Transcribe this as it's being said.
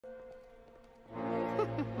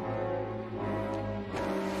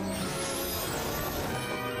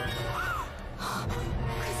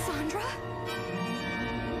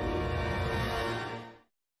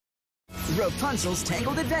Rapunzel's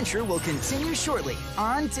Tangled Adventure will continue shortly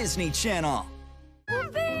on Disney Channel.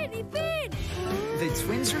 The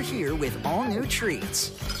twins are here with all new treats.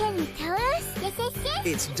 Can you tell us? Yes.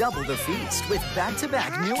 It's double the feast with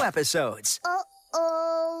back-to-back new episodes.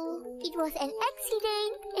 Uh-oh. It was an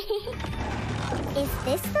accident. Is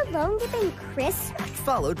this the Lone Gibbon Chris?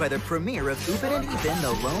 Followed by the premiere of Oopin' and Eepin'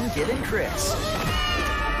 The Lone Gibbon Chris.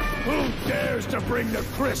 Who dares to bring the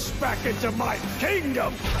Chris back into my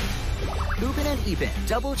kingdom? Oopin' and Eepin'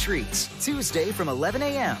 Double Treats, Tuesday from 11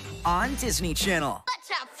 a.m. on Disney Channel. Let's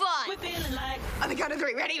have fun! We're feeling like... On the count of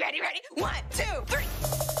three. Ready? 1, 2, 3.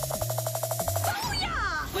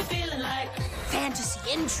 Booyah! We're feeling like... Fantasy,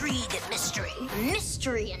 intrigue, and mystery.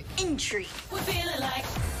 Mystery and intrigue. We're feeling like...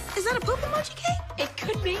 Is that a poop emoji cake? It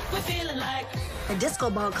could be. We're feeling like... A disco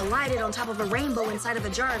ball collided on top of a rainbow inside of a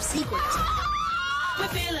jar of sequins. We're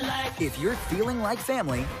feeling like... If you're feeling like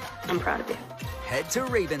family, I'm proud of you. head to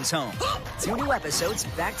Raven's Home. 2 new episodes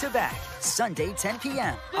back-to-back, Sunday 10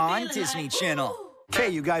 p.m. on Disney Channel. Okay,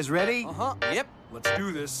 you guys ready? Yep, let's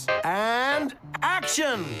do this. And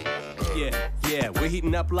action! Yeah, we're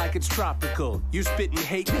heating up like it's tropical. You spitting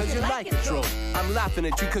hate cause you like it, troll. I'm laughing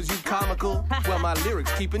at you cause you comical. Well, my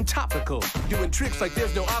lyrics keeping topical. Doing tricks like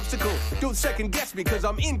there's no obstacle. Don't second guess me cause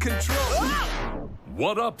I'm in control.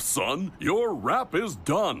 What up, son? Your rap is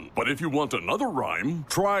done. But if you want another rhyme,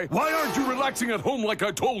 try Why Aren't You Relaxing at Home Like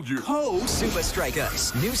I Told You? Super Strike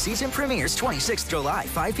Us. New season premieres 26th July,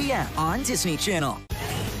 5 p.m. on Disney Channel.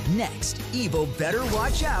 Next, Evil better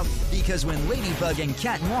watch out, because when Ladybug and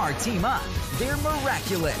Cat Noir team up, they're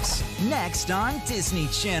miraculous. Next on Disney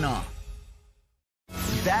Channel.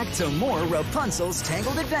 Back to more Rapunzel's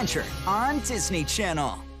Tangled Adventure on Disney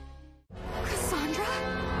Channel. Cassandra?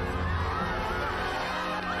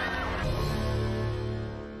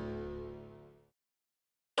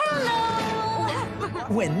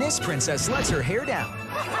 When this princess lets her hair down,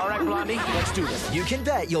 All right, Blondie, let's do this. you can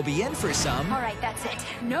bet you'll be in for some All right, that's it.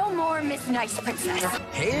 No more Miss Nice Princess.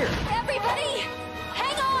 hair Everybody,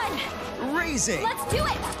 hang on! raising Let's do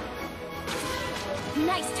it!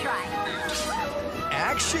 Nice try.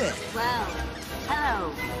 action. Well, hello,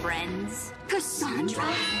 friends.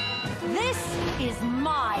 Cassandra? This is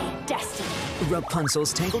my destiny.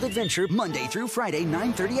 Rapunzel's Tangled Adventure, Monday through Friday,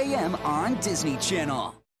 9:30 a.m. on Disney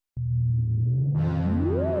Channel.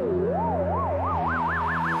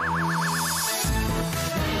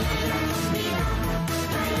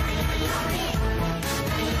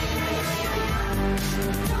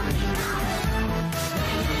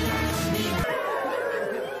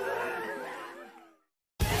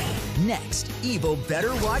 Next, Evil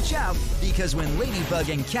better watch out, because when Ladybug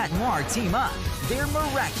and Cat Noir team up, they're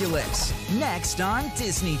miraculous. Next on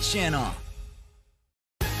Disney Channel.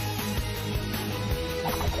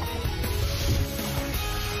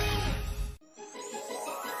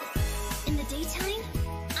 In the daytime,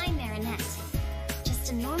 I'm Marinette.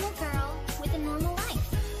 Just a normal girl with a normal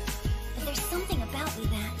life. But there's something about me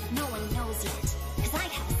that no one knows yet, because I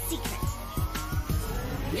have a secret.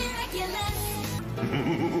 Miraculous!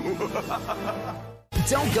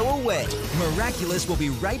 Don't go away. Miraculous will be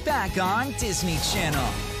right back on Disney Channel.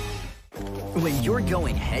 When you're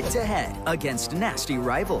going head-to-head against nasty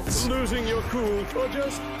rivals, Losing your cool or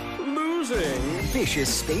just losing?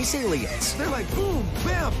 vicious space aliens, They're like boom,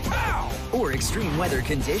 bam, pow! or extreme weather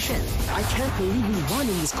conditions, I can't believe we won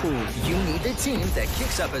in this cool. you need the team that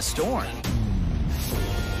kicks up a storm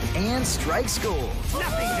and strikes gold.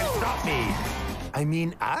 Nothing can stop me! I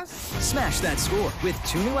mean us? Smash that score with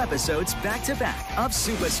 2 new episodes back-to-back of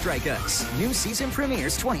Super Strike Us. New season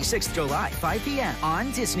premieres 26th July, 5 p.m.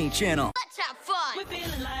 on Disney Channel. Let's have fun! We're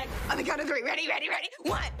feeling like... On the count of three. Ready?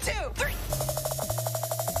 1, 2, 3.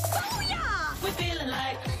 Booyah! We're feeling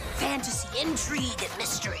like... Fantasy, intrigue, and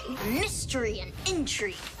mystery. Mystery and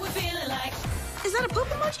intrigue. We're feeling like... Is that a poop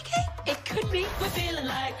emoji cake? It could be. We're feeling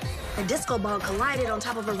like... A disco ball collided on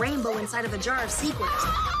top of a rainbow inside of a jar of sequins.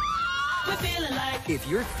 We're feeling like... If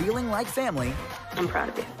you're feeling like family, I'm proud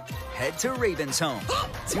of you. head to Raven's Home.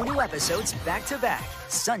 2 new episodes back-to-back,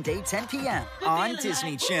 Sunday 10 p.m. on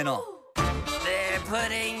Disney Channel. They're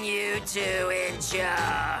putting you two in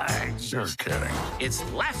charge. You're kidding. It's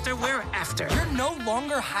laughter we're after. You're no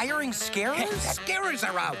longer hiring scarers? Scarers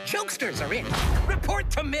are out. Jokesters are in. Report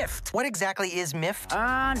to MIFT. What exactly is MIFT?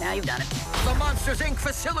 Now you've done it. The Monsters, Inc.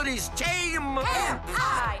 facilities team.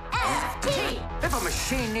 M-I-F-T! If a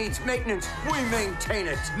machine needs maintenance, we maintain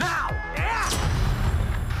it. Now!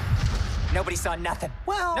 Nobody saw nothing.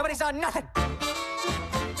 Well, nobody saw nothing.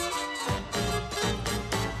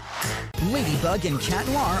 Ladybug and Cat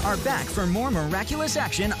Noir are back for more miraculous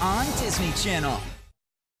action on Disney Channel.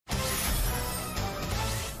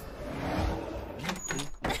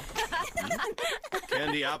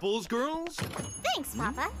 Candy apples, girls? Thanks,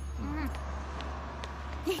 Papa.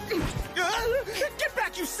 Get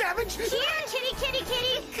back, you savage! Here, kitty!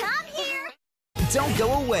 Come here! Don't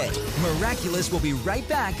go away. Miraculous will be right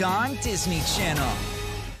back on Disney Channel.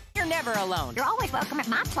 You're never alone. You're always welcome at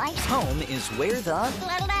my place. Home is where the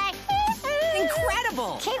Little egg.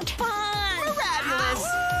 Incredible. Cute. Fun. Miraculous.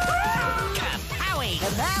 Kapowie.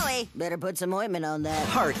 Kapowie? Better put some ointment on that.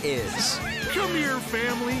 heart is. Come here,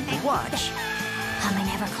 family. Watch I may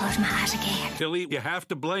never close my eyes again. Tilly, you have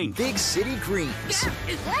to blink. Big City Dreams.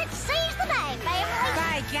 Let's seize the day, family.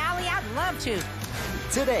 By golly, I'd love to.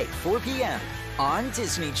 Today, 4 p.m. on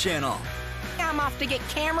Disney Channel. I'm off to get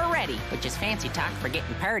camera ready, which is fancy talk for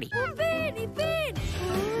getting party. The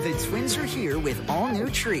twins are here with all new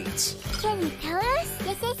treats. Can you tell us?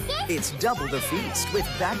 Yes. It's double the feast with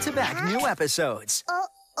back-to-back new episodes.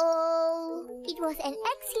 Uh-oh. It was an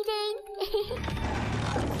accident.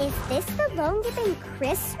 Is this the Lone Given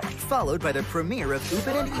Chris? Followed by the premiere of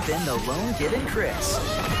Oopin' and Ethan, the Lone Given Chris.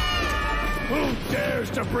 Who dares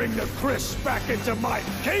to bring the Chris back into my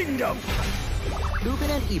kingdom? Oopin'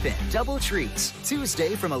 and Ethan Double Treats,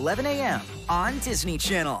 Tuesday from 11 a.m. on Disney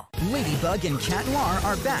Channel. Ladybug and Cat Noir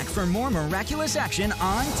are back for more miraculous action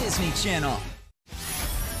on Disney Channel.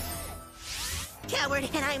 Coward,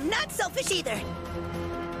 and I'm not selfish either.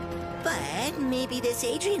 But maybe this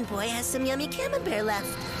Adrian boy has some yummy camembert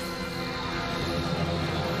left.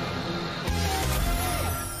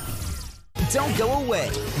 Don't go away.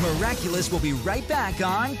 Miraculous will be right back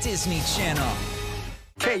on Disney Channel.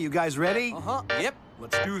 Okay, you guys ready? Yep,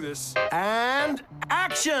 let's do this. And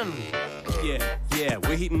action! Yeah,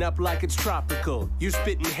 we're heating up like it's tropical. You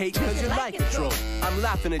spitting hate cause you like it, troll. I'm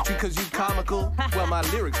laughing at you cause you comical. While my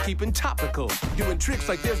lyrics keeping topical. Doing tricks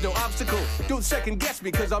like there's no obstacle. Don't second guess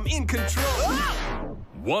me cause I'm in control.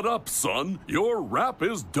 What up, son? Your rap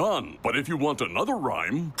is done. But if you want another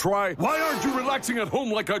rhyme, try Why Aren't You Relaxing at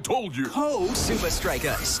Home Like I Told You? Super Strike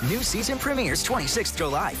Us. New season premieres 26th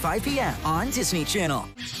July, 5 p.m. on Disney Channel.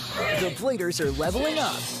 The Bladers are leveling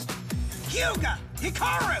up. Hyuga!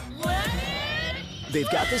 Hikaru! They've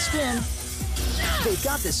got the spin. They've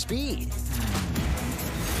got the speed.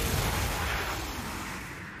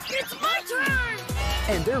 It's my turn!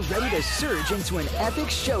 And they're ready to surge into an epic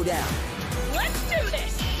showdown. Let's do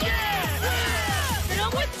this! Yeah!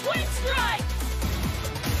 Filled with Twin Strike!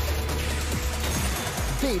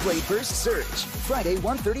 Beyblade Burst Surge, Friday,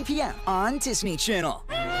 1:30 p.m. on Disney Channel.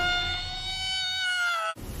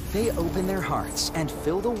 They open their hearts and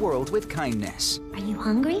fill the world with kindness. Are you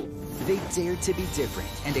hungry? They dare to be different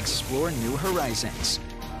and explore new horizons.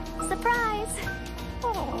 Surprise!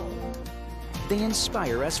 Oh. They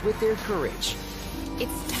inspire us with their courage.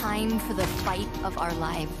 It's time for the fight of our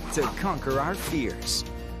lives. To conquer our fears.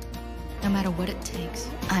 No matter what it takes,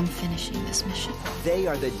 I'm finishing this mission. They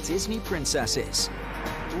are the Disney Princesses.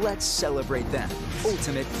 Let's celebrate them.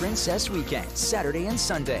 Ultimate Princess Weekend, Saturday and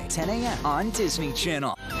Sunday, 10 a.m. on Disney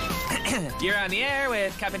Channel. You're on the air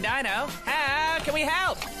with Cup and Dino. How can we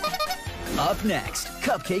help? Up next,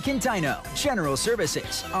 Cupcake and Dino, General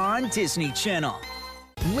Services on Disney Channel.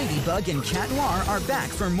 Ladybug and Cat Noir are back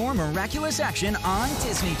for more miraculous action on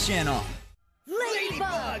Disney Channel.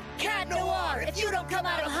 Ladybug! Cat Noir! If you don't come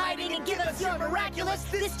out of hiding and give us your miraculous,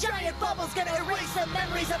 this giant bubble's gonna erase the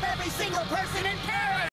memories of every single person in Paris!